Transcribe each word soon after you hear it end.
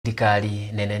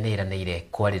Thirikari nene nĩ ĩranĩire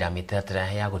kwarĩra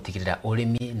mĩtaratara ya gũtigĩrĩra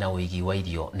ũrĩmi na ũigi wa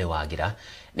irio nĩ wagira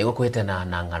nĩguo kũhĩtana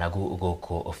na ng'aragu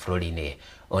gũkũ bũrũri-inĩ.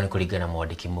 O nĩ kũringana na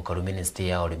mwandĩki mũkaru Ministry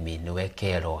ya ũrĩmi nĩwe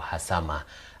Kero Hasama,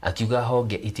 akiuga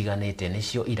honge itiganĩte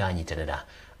nĩcio iranyitanĩra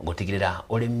gũtigĩrĩra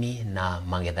ũrĩmi na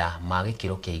magetha ma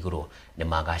gĩkĩro kĩa igũrũ nĩ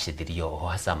magacĩrithirio.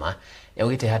 Hasama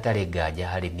augĩte hatarĩ nganja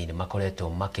arĩmi nĩ makoretwo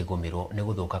makĩgũmĩrwo nĩ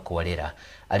gũthũka kwa rĩera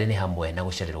arĩ nĩ hamwe na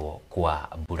gũcererwo kwa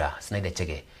mbura. Snyder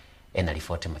Chege ena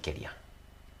riboti makĩria.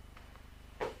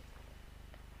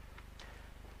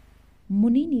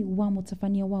 Munini wa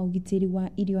mũtabania wa ũgitĩri wa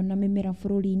irio na mĩmera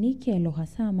bũrũri-inĩ Kero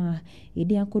Hasama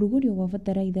hĩndĩ ya kũrugũrio gwa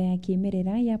bataraitha ya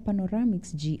kĩmerera ya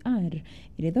Panoramix GR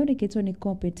ĩrĩa ĩthondeketwo nĩ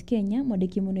Corporate Kenya,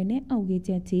 mwandĩki mũnene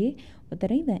augĩte atĩ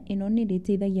bataraitha ĩno nĩ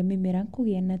ĩrĩteithagia mĩmera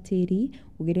kũgĩa na tĩri,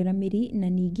 kũgerera mĩri na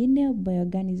ningĩ nĩ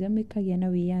bioorganism ĩkagĩa na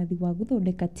wĩyathi wa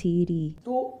gũthondeka tĩri.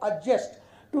 To adjust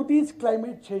to these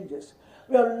climate changes,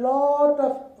 we have a lot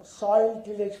of soil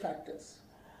tillage factors.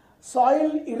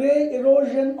 Soil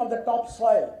erosion of the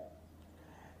topsoil.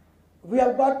 We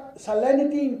have got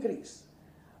salinity increase,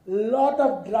 lot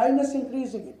of dryness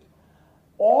increasing it.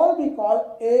 All we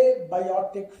call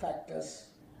abiotic factors.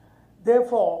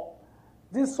 Therefore,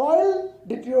 the soil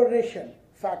deterioration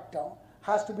factor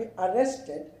has to be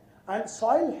arrested and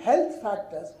soil health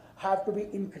factors have to be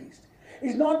increased.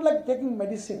 It's not like taking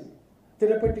medicine,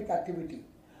 therapeutic activity.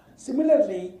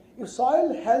 Similarly, if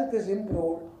soil health is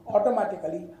improved,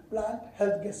 automatically plant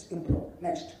health gets improved.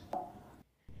 Next.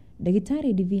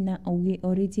 Ndagĩtarĩ Divina auge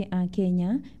orĩtie a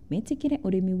Kenya metĩkĩre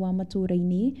ũrĩmi wa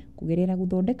matũũra-inĩ kũgerera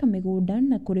gũthondeka mĩgũnda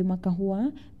na kũrĩma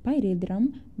kahũa,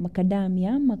 pyrethrum,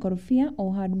 macadamia, makorobia o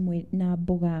hamwe na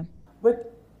mboga. With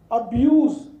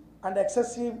abuse and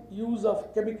excessive use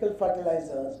of chemical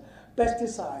fertilizers,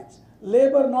 pesticides,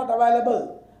 labor not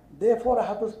available, therefore I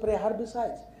have to spray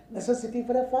herbicides. Necessity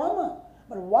for a farmer.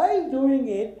 But while doing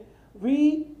it,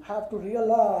 we have to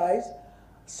realize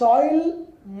soil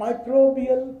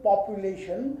microbial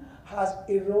population has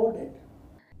eroded.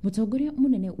 Mũtongoria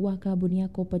mũnene wa kambuni ya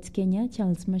Corporate Kenya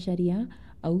Charles Macharia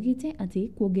augĩte atĩ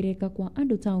kuongereka kwa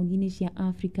andũ taũni-inĩ cia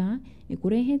Afrika nĩ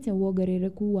kũrehete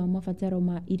wongerereku wa mabataro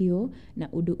ma irio, na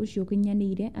ũndũ ũcio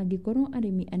ũkinyanĩire angĩkorwo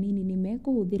arĩmi anini nĩ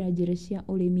mekũhũthĩra njĩra cia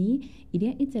ũrĩmi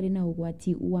iria itarĩ na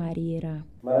ũgwati wa rĩera.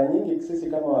 Mara nyingi sisi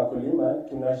kama wakulima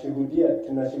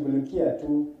tunashughulikia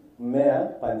tu mmea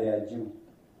pande ya juu,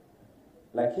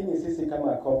 lakini sisi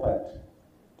kama corporate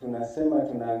tunasema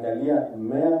tunaangalia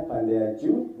mmea pande ya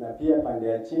juu na pia pande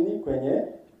ya chini kwenye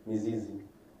mizizi.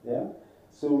 Yeah?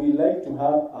 So we like to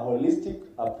have a holistic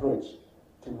approach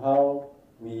to how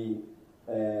we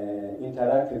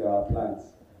interact with our plants,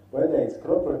 whether it's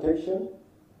crop protection,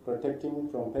 protecting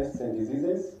from pests and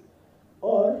diseases,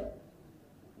 or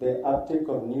the uptake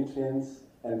of nutrients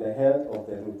and the health of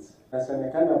the roots.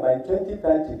 Nasemekana by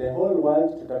 2030 the whole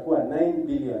world tutakuwa 9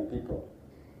 billion people.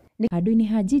 Handũ-inĩ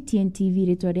ha GTN TV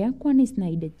rĩtwa rĩakwa nĩ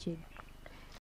Snyder Chege.